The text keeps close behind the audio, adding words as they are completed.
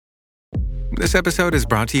This episode is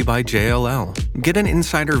brought to you by JLL. Get an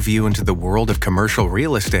insider view into the world of commercial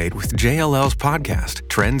real estate with JLL's podcast,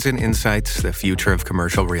 Trends and Insights, the Future of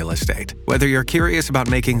Commercial Real Estate. Whether you're curious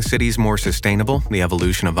about making cities more sustainable, the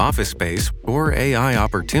evolution of office space, or AI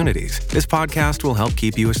opportunities, this podcast will help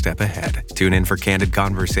keep you a step ahead. Tune in for candid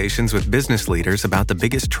conversations with business leaders about the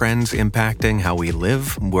biggest trends impacting how we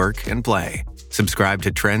live, work, and play. Subscribe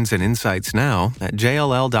to Trends and Insights now at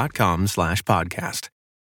jll.com/podcast.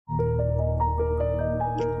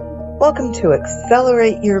 Welcome to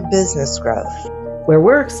Accelerate Your Business Growth, where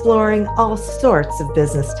we're exploring all sorts of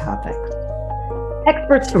business topics.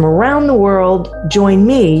 Experts from around the world join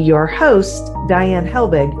me, your host, Diane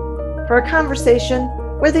Helbig, for a conversation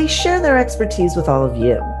where they share their expertise with all of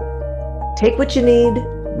you. Take what you need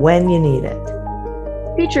when you need it.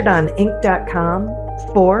 Featured on Inc.com,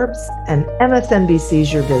 Forbes, and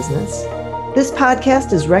MSNBC's Your Business, this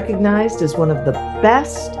podcast is recognized as one of the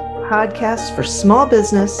best podcasts for small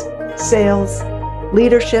business, sales,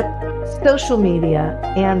 leadership, social media,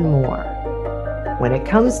 and more. When it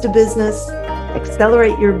comes to business,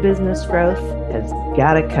 Accelerate Your Business Growth has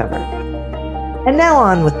got it covered. And now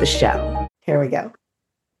on with the show. Here we go.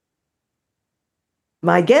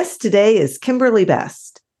 My guest today is Kimberly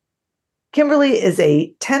Best. Kimberly is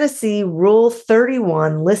a Tennessee Rule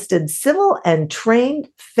 31 listed civil and trained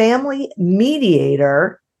family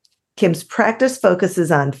mediator. Kim's practice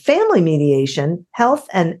focuses on family mediation, health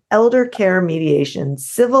and elder care mediation,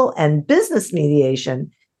 civil and business mediation,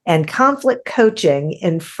 and conflict coaching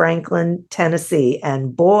in Franklin, Tennessee.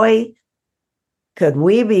 And boy, could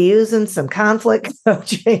we be using some conflict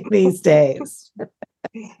coaching these days.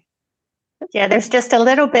 Yeah, there's just a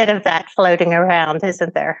little bit of that floating around,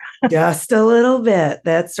 isn't there? Just a little bit.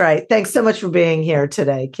 That's right. Thanks so much for being here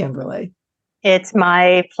today, Kimberly. It's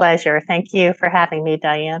my pleasure. Thank you for having me,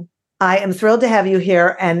 Diane. I am thrilled to have you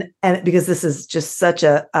here, and because this is just such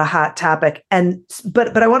a hot topic.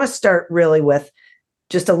 But I want to start really with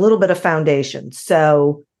just a little bit of foundation.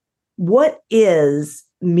 So, what is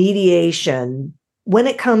mediation when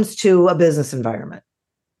it comes to a business environment?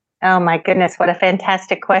 Oh my goodness, what a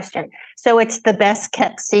fantastic question. So it's the best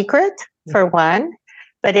kept secret, for one,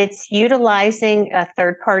 but it's utilizing a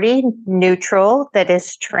third party neutral that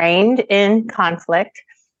is trained in conflict.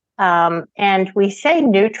 And we say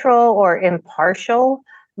neutral or impartial,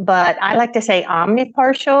 but I like to say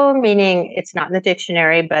omnipartial, meaning it's not in the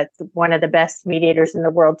dictionary, but one of the best mediators in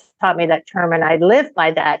the world taught me that term, and I live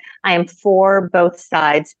by that. I am for both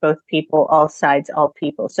sides, both people, all sides, all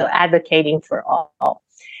people. So advocating for all.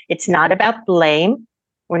 It's not about blame.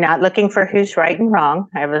 We're not looking for who's right and wrong.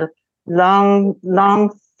 I have a long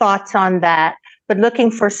thoughts on that, but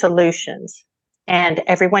looking for solutions. And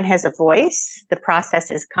everyone has a voice. The process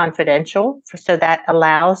is confidential, so that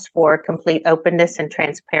allows for complete openness and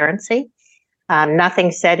transparency.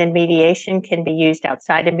 Nothing said in mediation can be used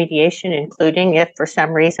outside of mediation, including if for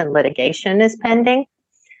some reason litigation is pending.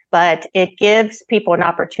 But it gives people an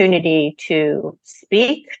opportunity to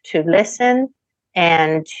speak, to listen,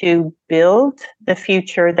 and to build the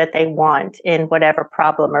future that they want in whatever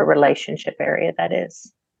problem or relationship area that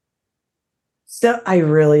is. So I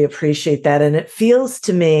really appreciate that. And it feels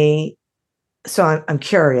to me, so I'm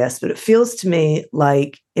curious, but it feels to me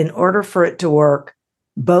like in order for it to work,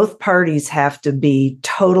 both parties have to be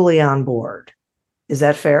totally on board. Is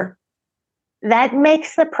that fair? That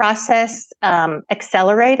makes the process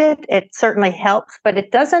accelerated. It certainly helps, but it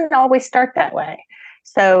doesn't always start that way.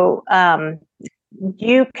 So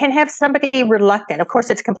you can have somebody reluctant. Of course,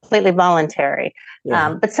 it's completely voluntary.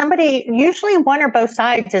 Yeah. But somebody, usually one or both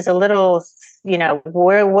sides is a little,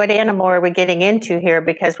 what animal are we getting into here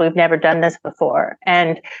because we've never done this before?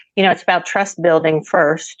 And, it's about trust building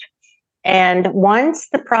first. And once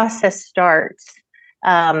the process starts,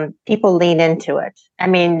 people lean into it. I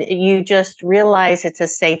mean, you just realize it's a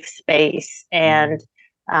safe space and,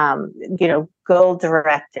 goal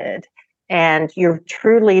directed. And you're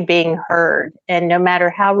truly being heard. And no matter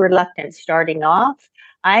how reluctant starting off,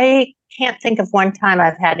 I can't think of one time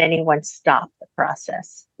I've had anyone stop the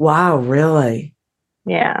process. Wow, really?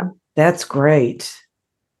 Yeah. That's great.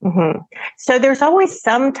 Mm-hmm. So there's always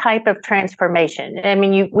some type of transformation. I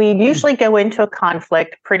mean, we usually go into a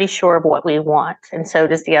conflict pretty sure of what we want, and so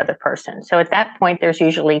does the other person. So at that point, there's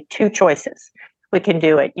usually two choices. We can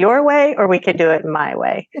do it your way or we can do it my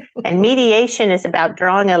way. And mediation is about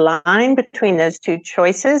drawing a line between those two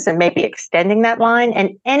choices and maybe extending that line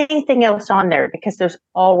and anything else on there, because there's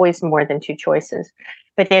always more than two choices.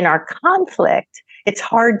 But in our conflict, it's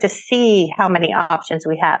hard to see how many options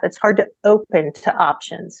we have. It's hard to open to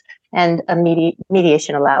options. And a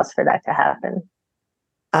mediation allows for that to happen.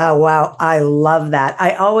 Oh, wow. I love that.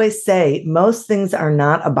 I always say most things are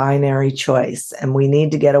not a binary choice, and we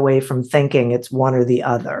need to get away from thinking it's one or the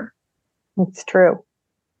other. It's true.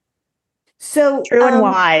 So, True and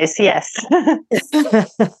wise, yes.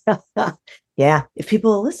 yeah, if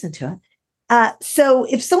people will listen to it. So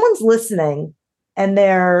if someone's listening and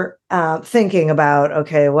they're thinking about,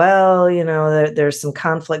 okay, well, there's some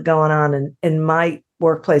conflict going on in my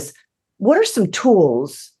workplace, what are some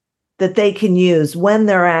tools that they can use when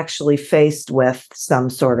they're actually faced with some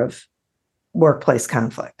sort of workplace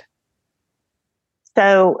conflict?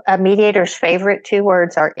 So a mediator's favorite two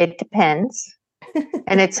words are "it depends."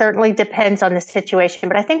 And it certainly depends on the situation.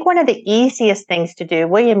 But I think one of the easiest things to do,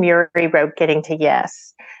 William Ury wrote Getting to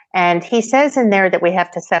Yes. And he says in there that we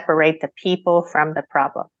have to separate the people from the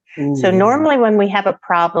problem. Ooh, so normally when we have a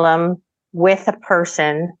problem with a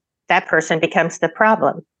person, that person becomes the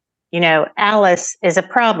problem. Alice is a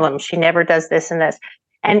problem. She never does this and this.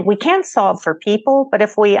 And we can't solve for people, but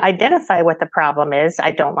if we identify what the problem is,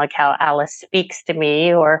 I don't like how Alice speaks to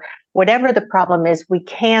me, or whatever the problem is, we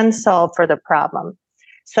can solve for the problem.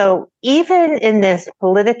 So even in this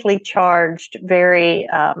politically charged, very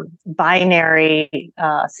binary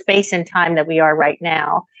space and time that we are right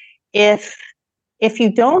now, if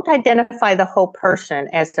you don't identify the whole person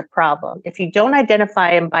as the problem, if you don't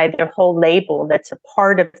identify them by their whole label that's a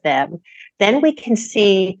part of them, then we can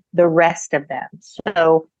see the rest of them.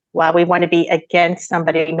 So while we want to be against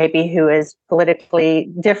somebody maybe who is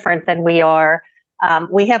politically different than we are,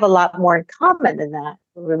 we have a lot more in common than that.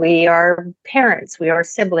 We are parents, we are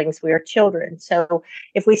siblings, we are children. So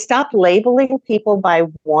if we stop labeling people by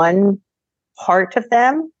one part of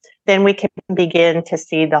them, then we can begin to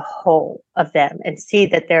see the whole of them and see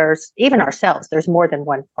that there's, even ourselves, there's more than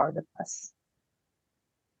one part of us.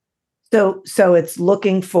 So it's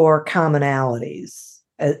looking for commonalities.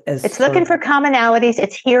 It's looking for commonalities.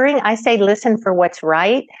 It's hearing. I say listen for what's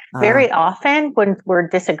right. Very often when we're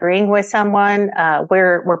disagreeing with someone,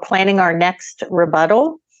 we're planning our next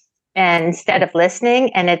rebuttal, and instead of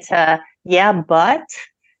listening, and it's a yeah, but.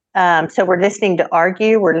 So we're listening to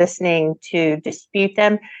argue. We're listening to dispute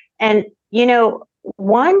them. And,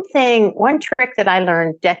 one trick that I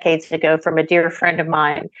learned decades ago from a dear friend of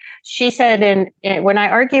mine, she said, when I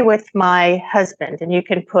argue with my husband, and you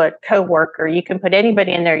can put coworker, you can put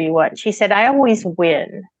anybody in there you want. She said, I always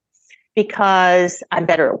win because I'm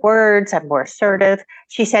better at words. I'm more assertive.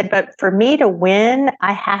 She said, but for me to win,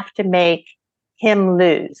 I have to make him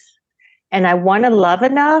lose. And I want to love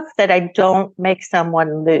enough that I don't make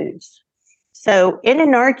someone lose. So in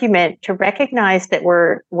an argument, to recognize that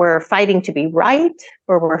we're fighting to be right,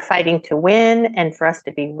 or we're fighting to win. And for us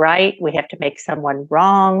to be right, we have to make someone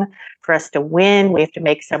wrong. For us to win, we have to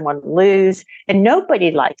make someone lose. And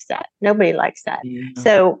nobody likes that. Nobody likes that. Yeah.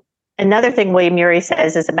 So another thing William Ury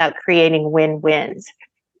says is about creating win-wins.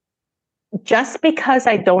 Just because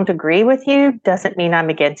I don't agree with you doesn't mean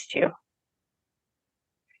I'm against you.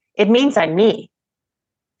 It means I'm me.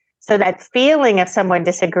 So that feeling of someone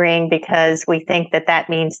disagreeing because we think that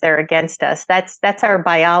means they're against us, that's our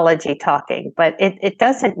biology talking, but it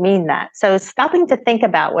doesn't mean that. So stopping to think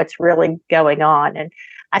about what's really going on. And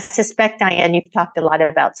I suspect, Diane, you've talked a lot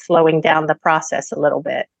about slowing down the process a little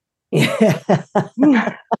bit.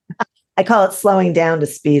 Yeah. I call it slowing down to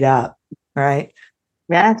speed up, right?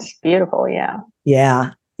 That's beautiful, yeah.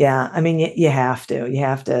 Yeah, yeah. I mean, you have to. You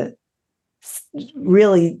have to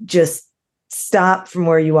really just stop from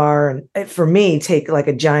where you are. And for me, take like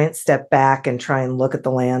a giant step back and try and look at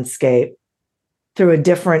the landscape through a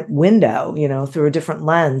different window, through a different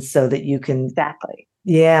lens, so that you can. Exactly.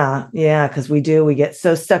 Yeah. Yeah. Because we get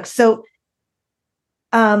so stuck. So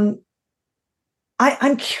I'm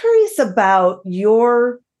curious about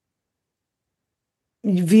your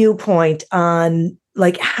viewpoint on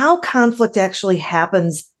like how conflict actually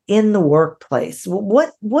happens in the workplace.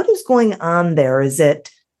 What is going on there? Is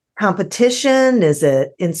it competition? Is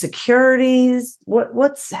it insecurities?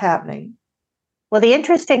 What's happening? Well, the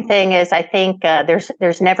interesting thing is, I think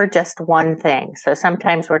there's never just one thing. So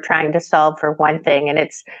sometimes we're trying to solve for one thing, and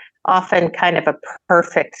it's often kind of a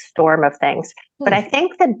perfect storm of things. But I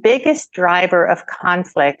think the biggest driver of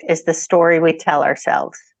conflict is the story we tell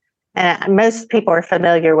ourselves. And most people are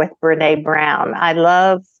familiar with Brené Brown. I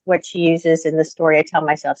love what she uses in the story I tell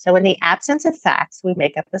myself. So in the absence of facts, we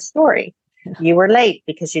make up a story. You were late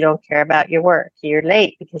because you don't care about your work. You're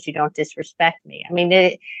late because you don't disrespect me. I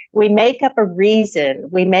mean, we make up a reason.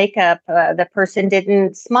 We make up the person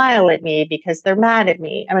didn't smile at me because they're mad at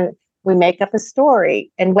me. I mean, we make up a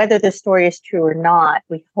story. And whether the story is true or not,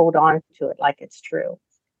 we hold on to it like it's true.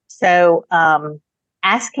 So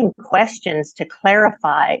asking questions to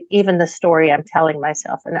clarify even the story I'm telling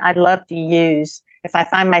myself. And I love to use, if I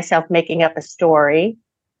find myself making up a story,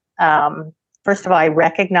 first of all, I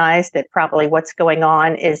recognize that probably what's going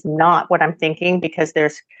on is not what I'm thinking, because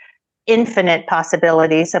there's infinite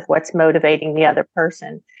possibilities of what's motivating the other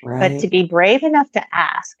person. But to be brave enough to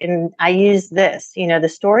ask, and I use this, the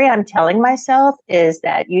story I'm telling myself is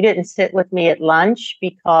that you didn't sit with me at lunch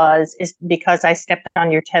because I stepped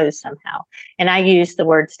on your toes somehow. And I use the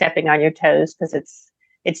word stepping on your toes because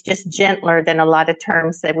it's just gentler than a lot of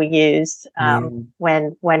terms that we use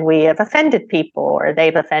when we have offended people or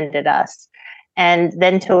they've offended us. And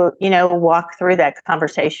then to, walk through that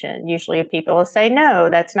conversation. Usually people will say, no,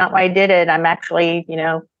 that's not why I did it. I'm actually,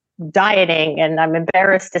 dieting, and I'm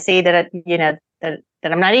embarrassed to see that, that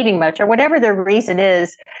I'm not eating much, or whatever the reason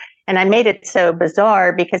is. And I made it so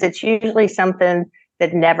bizarre because it's usually something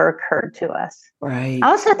that never occurred to us. Right. I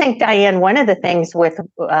also think, Diane, one of the things with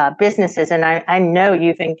businesses, and I know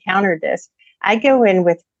you've encountered this, I go in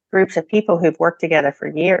with groups of people who've worked together for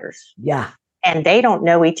years. Yeah. And they don't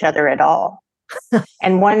know each other at all.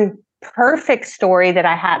 And one perfect story that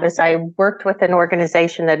I have is I worked with an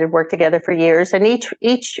organization that had worked together for years, and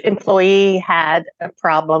each employee had a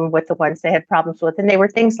problem with the ones they had problems with. And they were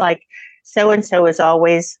things like, so-and-so is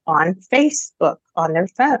always on Facebook on their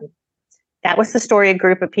phone. That was the story a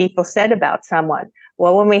group of people said about someone.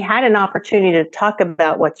 Well, when we had an opportunity to talk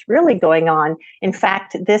about what's really going on, in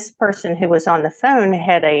fact, this person who was on the phone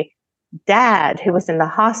had a dad who was in the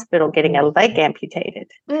hospital getting a leg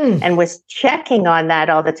amputated and was checking on that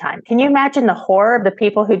all the time. Can you imagine the horror of the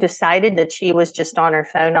people who decided that she was just on her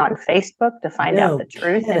phone on Facebook to find out the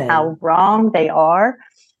truth and how wrong they are?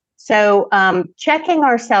 So checking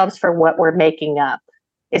ourselves for what we're making up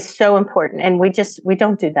is so important. And we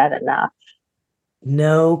don't do that enough.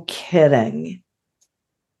 No kidding.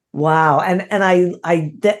 Wow. And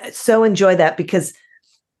I so enjoy that, because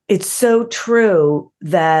it's so true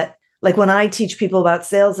that, like, when I teach people about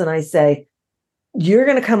sales and I say, you're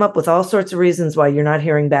going to come up with all sorts of reasons why you're not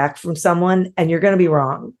hearing back from someone, and you're going to be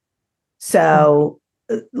wrong. So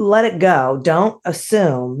let it go. Don't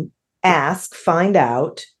assume, ask, find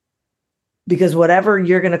out, because whatever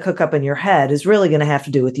you're going to cook up in your head is really going to have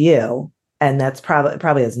to do with you. And that's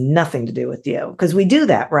probably has nothing to do with you, because we do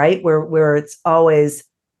that, right? Where it's always,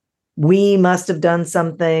 we must have done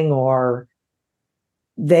something, or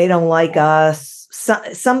they don't like us,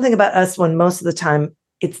 something about us, when most of the time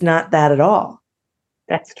it's not that at all.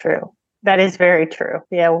 That's true. That is very true.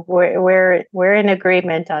 Yeah, we're in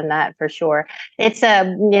agreement on that for sure. It's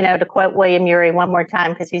to quote William Ury one more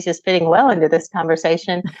time, because he's just fitting well into this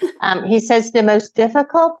conversation. He says the most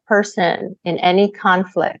difficult person in any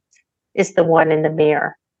conflict is the one in the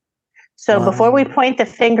mirror. So before we point the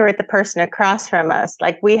finger at the person across from us,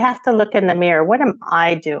 like, we have to look in the mirror. What am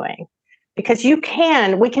I doing? Because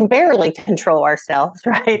we can barely control ourselves,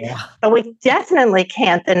 right? Yeah. But we definitely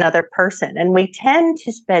can't another person. And we tend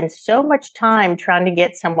to spend so much time trying to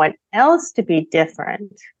get someone else to be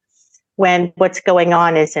different when what's going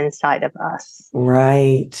on is inside of us.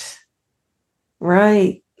 Right.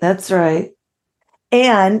 Right. That's right.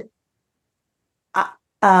 And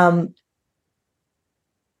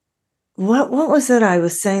what was it I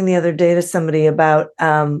was saying the other day to somebody about,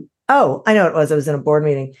 I know it was. I was in a board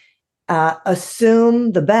meeting.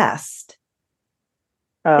 Assume the best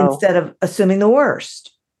instead of assuming the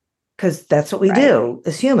worst, because that's what we do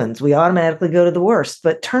as humans. We automatically go to the worst,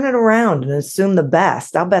 but turn it around and assume the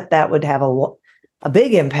best. I'll bet that would have a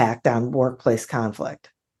big impact on workplace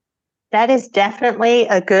conflict. That is definitely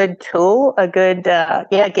a good tool. A good,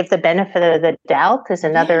 give the benefit of the doubt is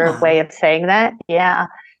another way of saying that. Yeah,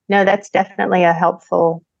 no, that's definitely a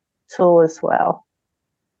helpful tool as well.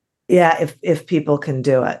 Yeah, if people can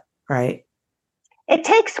do it. Right. It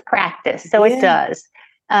takes practice. So it does.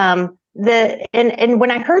 And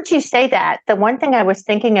when I heard you say that, the one thing I was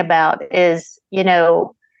thinking about is,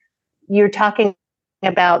 you're talking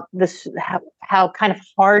about this, how kind of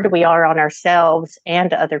hard we are on ourselves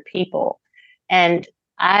and other people. And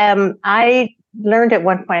I learned at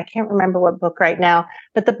one point, I can't remember what book right now,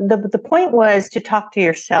 but the point was to talk to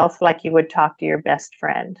yourself like you would talk to your best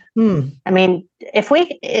friend. I mean,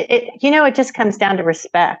 it just comes down to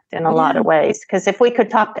respect in a lot of ways. Because if we could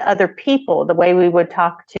talk to other people the way we would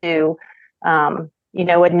talk to, a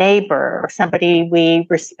neighbor or somebody we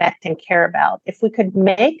respect and care about, if we could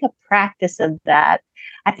make a practice of that,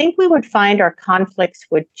 I think we would find our conflicts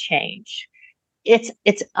would change. It's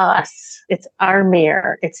us. It's our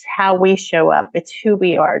mirror. It's how we show up. It's who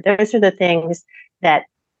we are. Those are the things that,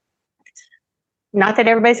 not that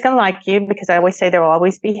everybody's going to like you, because I always say there will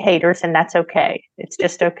always be haters, and that's okay. It's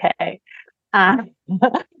just okay. Uh,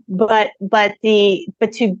 but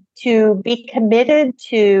to be committed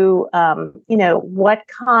to what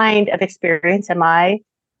kind of experience am I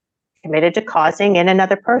committed to causing in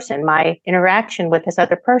another person, my interaction with this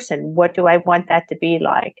other person, what do I want that to be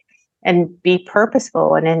like, and be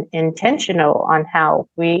purposeful and intentional on how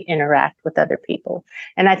we interact with other people.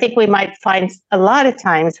 And I think we might find a lot of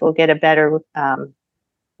times we'll get a better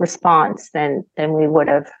response than we would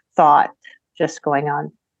have thought just going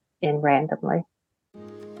on in randomly.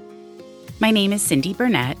 My name is Cindy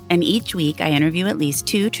Burnett, and each week I interview at least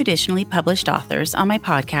 2 traditionally published authors on my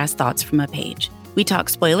podcast, Thoughts from a Page. We talk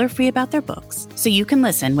spoiler-free about their books, so you can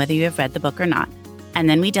listen whether you have read the book or not. And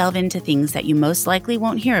then we delve into things that you most likely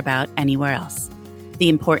won't hear about anywhere else. The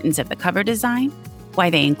importance of the cover design, why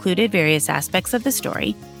they included various aspects of the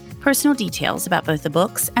story, personal details about both the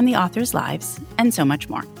books and the authors' lives, and so much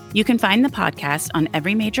more. You can find the podcast on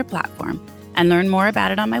every major platform and learn more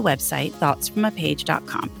about it on my website,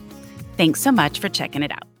 thoughtsfromapage.com. Thanks so much for checking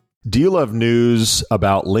it out. Do you love news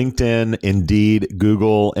about LinkedIn, Indeed,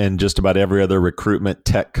 Google, and just about every other recruitment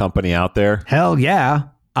tech company out there? Hell yeah.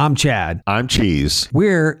 I'm Chad. I'm Cheese.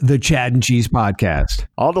 We're the Chad and Cheese Podcast.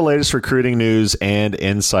 All the latest recruiting news and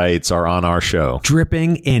insights are on our show.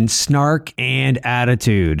 Dripping in snark and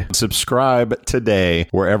attitude. Subscribe today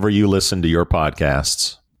wherever you listen to your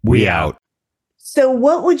podcasts. We out. So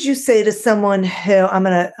what would you say to someone who, I'm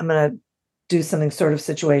gonna do something sort of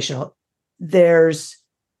situational. There's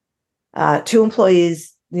 2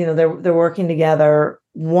 employees, they're working together.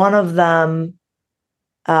 One of them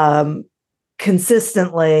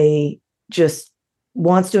consistently just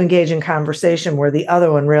wants to engage in conversation where the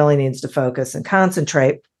other one really needs to focus and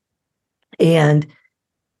concentrate. And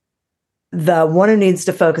the one who needs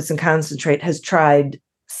to focus and concentrate has tried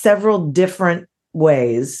several different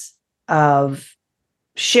ways of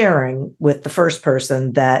sharing with the first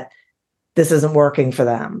person that this isn't working for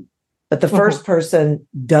them. But the first person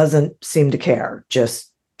doesn't seem to care,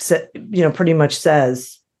 just, pretty much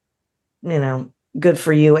says, good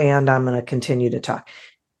for you, and I'm going to continue to talk.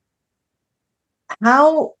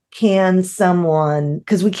 How can someone,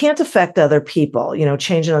 because we can't affect other people,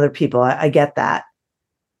 changing other people, I get that.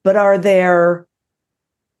 But are there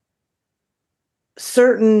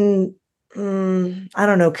certain,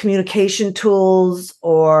 communication tools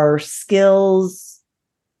or skills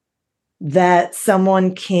that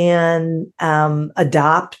someone can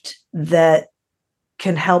adopt that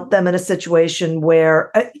can help them in a situation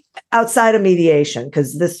where, outside of mediation,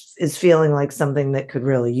 because this is feeling like something that could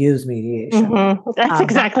really use mediation. Mm-hmm. That's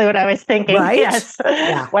exactly what I was thinking. Right? Yes.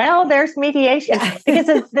 Yeah. Well, there's mediation. Yeah. Because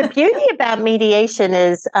the beauty about mediation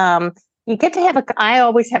is you get to I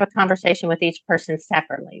always have a conversation with each person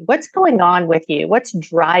separately. What's going on with you? What's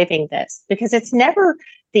driving this? Because it's never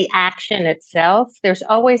the action itself. There's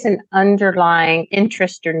always an underlying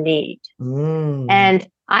interest or need. And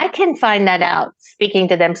I can find that out speaking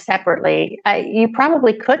to them separately. You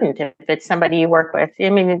probably couldn't if it's somebody you work with. I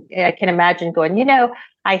mean, I can imagine going,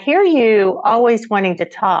 I hear you always wanting to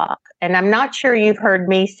talk, and I'm not sure you've heard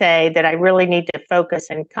me say that I really need to focus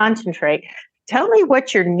and concentrate. Tell me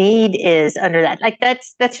what your need is under that. Like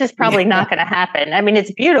that's just probably not going to happen. I mean,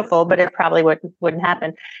 it's beautiful, but it probably wouldn't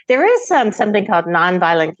happen. There is something called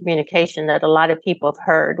nonviolent communication that a lot of people have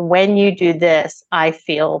heard. When you do this, I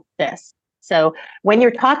feel this. So when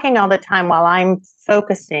you're talking all the time while I'm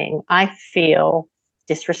focusing, I feel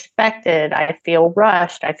disrespected. I feel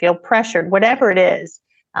rushed. I feel pressured, whatever it is.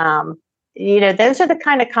 Those are the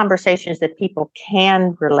kind of conversations that people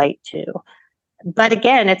can relate to. But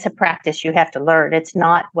again, it's a practice you have to learn. It's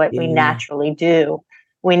not what we naturally do.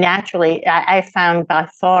 I found by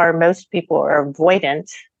far most people are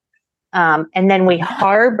avoidant. And then we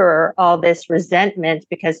harbor all this resentment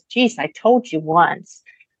because, geez, I told you once.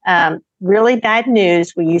 Really bad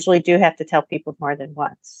news, we usually do have to tell people more than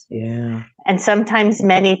once. Yeah. And sometimes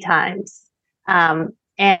many times. Having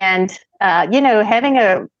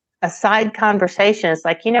a side conversation is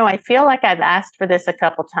like, I feel like I've asked for this a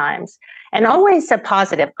couple times. And always a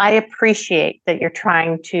positive. I appreciate that you're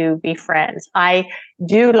trying to be friends. I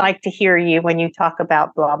do like to hear you when you talk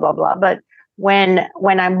about blah, blah, blah. But when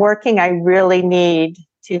I'm working, I really need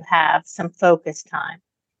to have some focus time.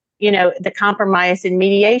 The compromise in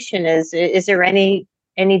mediation is there any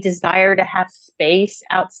desire to have space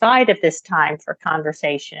outside of this time for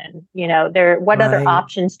conversation? What other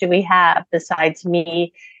options do we have besides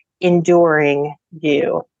me enduring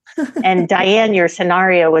you? And Diane, your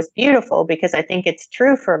scenario was beautiful because I think it's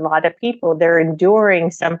true for a lot of people. They're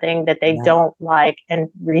enduring something that they don't like and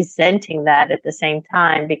resenting that at the same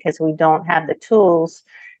time because we don't have the tools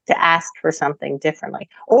to ask for something differently.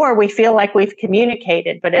 Or we feel like we've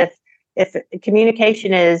communicated, but If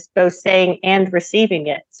communication is both saying and receiving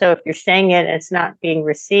it. So if you're saying it and it's not being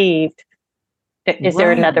received, is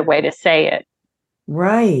there another way to say it?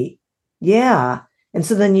 Right. Yeah. And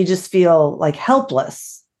so then you just feel like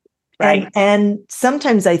helpless. Right. And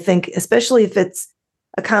sometimes I think, especially if it's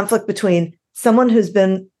a conflict between someone who's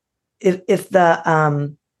been, if the,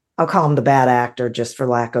 I'll call him the bad actor, just for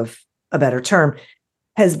lack of a better term,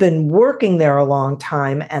 has been working there a long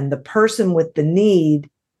time and the person with the need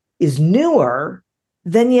is newer,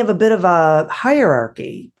 then you have a bit of a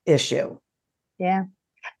hierarchy issue. Yeah.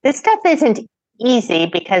 This stuff isn't easy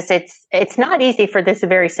because it's not easy for this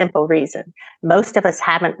very simple reason. Most of us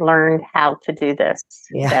haven't learned how to do this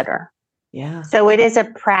better. Yeah. So it is a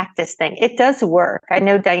practice thing. It does work. I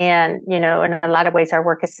know, Diane, in a lot of ways our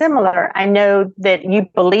work is similar. I know that you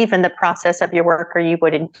believe in the process of your work or you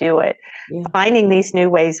wouldn't do it. Yeah. Finding these new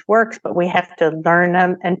ways works, but we have to learn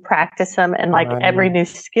them and practice them. And like every new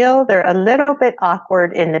skill, they're a little bit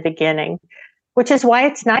awkward in the beginning, which is why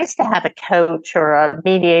it's nice to have a coach or a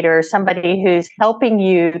mediator or somebody who's helping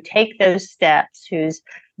you take those steps, who's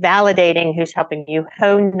validating, who's helping you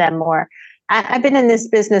hone them more. I've been in this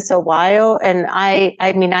business a while, and I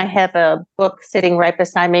have a book sitting right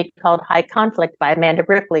beside me called High Conflict by Amanda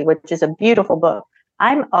Ripley, which is a beautiful book.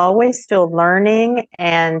 I'm always still learning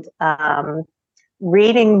and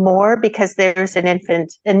reading more because there's an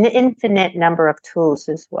infinite number of tools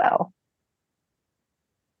as well.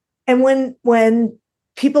 And when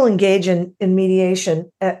people engage in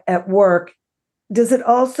mediation at work, does it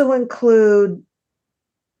also include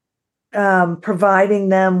providing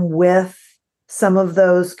them with some of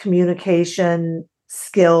those communication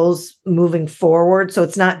skills moving forward? So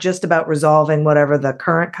it's not just about resolving whatever the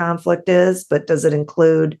current conflict is, but does it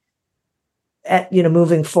include,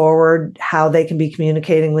 moving forward, how they can be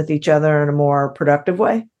communicating with each other in a more productive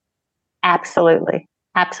way? Absolutely.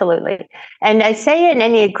 Absolutely. And I say in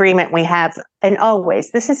any agreement we have, and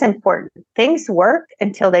always, this is important, things work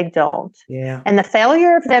until they don't. Yeah. And the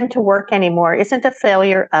failure of them to work anymore isn't a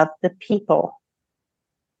failure of the people.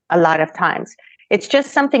 A lot of times. It's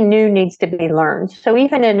just something new needs to be learned. So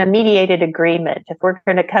even in a mediated agreement, if we're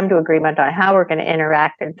going to come to agreement on how we're going to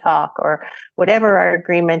interact and talk or whatever our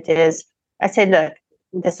agreement is, I say, look,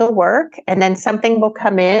 this will work. And then something will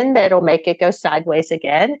come in that'll make it go sideways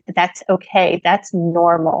again. That's okay. That's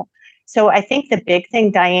normal. So I think the big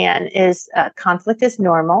thing, Diane, is conflict is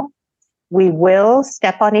normal. We will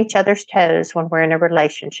step on each other's toes when we're in a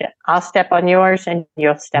relationship. I'll step on yours and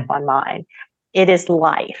you'll step on mine. It is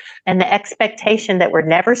life. And the expectation that we're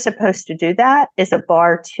never supposed to do that is a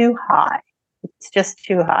bar too high. It's just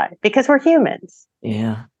too high because we're humans.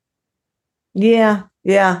 Yeah.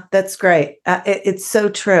 Yeah. That's great. It's so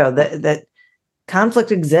true that conflict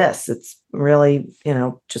exists. It's really,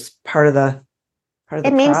 just part of the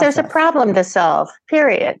It means process. There's a problem to solve,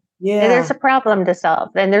 period. Yeah. There's a problem to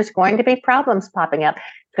solve. And there's going to be problems popping up.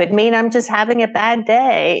 Could mean I'm just having a bad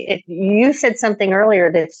day. You said something earlier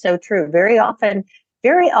that's so true. Very often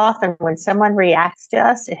when someone reacts to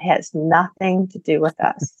us, it has nothing to do with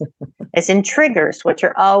us. As in triggers, which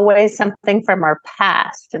are always something from our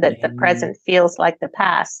past that the present feels like the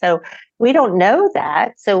past. So we don't know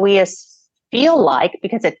that. So we feel like,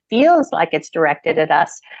 because it feels like it's directed at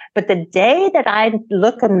us. But the day that I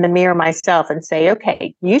look in the mirror myself and say,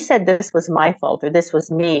 okay, you said this was my fault or this was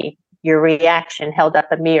me, your reaction held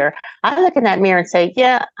up a mirror. I look in that mirror and say,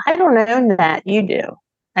 yeah, I don't know that. You do.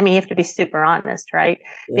 I mean, you have to be super honest, right?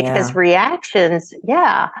 Yeah. Because reactions,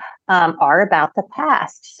 are about the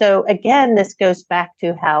past. So again, this goes back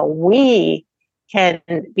to how we can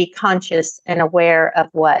be conscious and aware of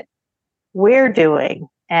what we're doing.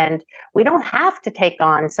 And we don't have to take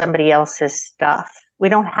on somebody else's stuff. We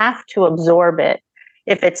don't have to absorb it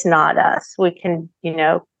if it's not us. We can,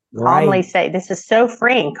 calmly say, this is so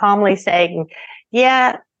freeing, calmly saying,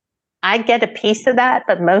 yeah, I get a piece of that,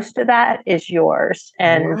 but most of that is yours.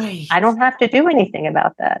 And I don't have to do anything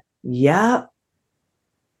about that. Yeah.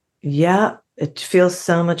 Yeah. It feels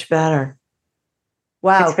so much better.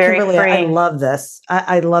 Wow. It's very Kimberly, freeing. I love this.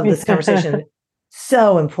 I love this conversation.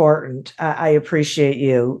 So important. I appreciate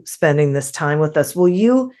you spending this time with us. Will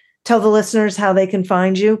you tell the listeners how they can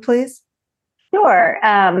find you, please? Sure.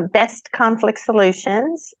 Best Conflict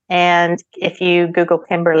Solutions. And if you Google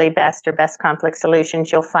Kimberly Best or Best Conflict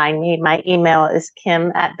Solutions, you'll find me. My email is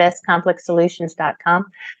kim@bestconflictsolutions.com.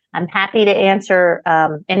 I'm happy to answer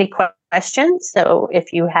any questions. So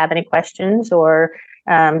if you have any questions or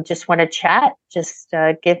just want to chat, just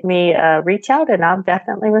give me a reach out and I'll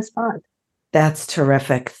definitely respond. That's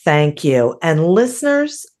terrific. Thank you. And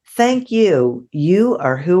listeners, thank you. You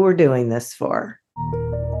are who we're doing this for.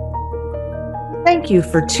 Thank you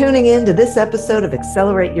for tuning in to this episode of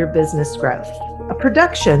Accelerate Your Business Growth, a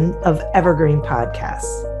production of Evergreen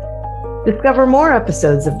Podcasts. Discover more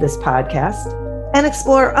episodes of this podcast and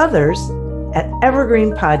explore others at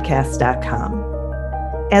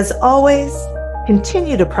evergreenpodcast.com. As always,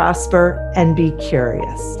 continue to prosper and be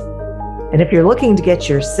curious. And if you're looking to get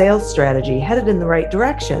your sales strategy headed in the right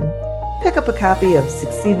direction, pick up a copy of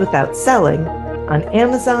Succeed Without Selling on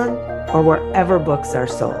Amazon or wherever books are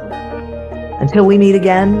sold. Until we meet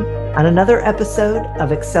again on another episode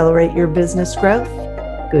of Accelerate Your Business Growth,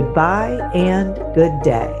 goodbye and good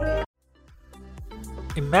day.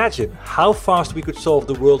 Imagine how fast we could solve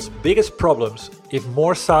the world's biggest problems if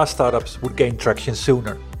more SaaS startups would gain traction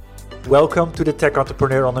sooner. Welcome to the Tech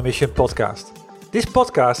Entrepreneur on a Mission podcast. This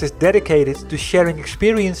podcast is dedicated to sharing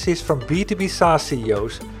experiences from B2B SaaS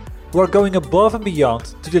CEOs who are going above and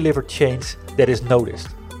beyond to deliver change that is noticed.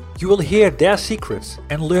 You will hear their secrets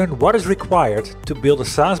and learn what is required to build a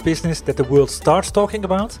SaaS business that the world starts talking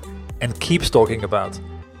about and keeps talking about,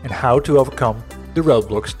 and how to overcome the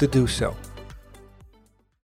roadblocks to do so.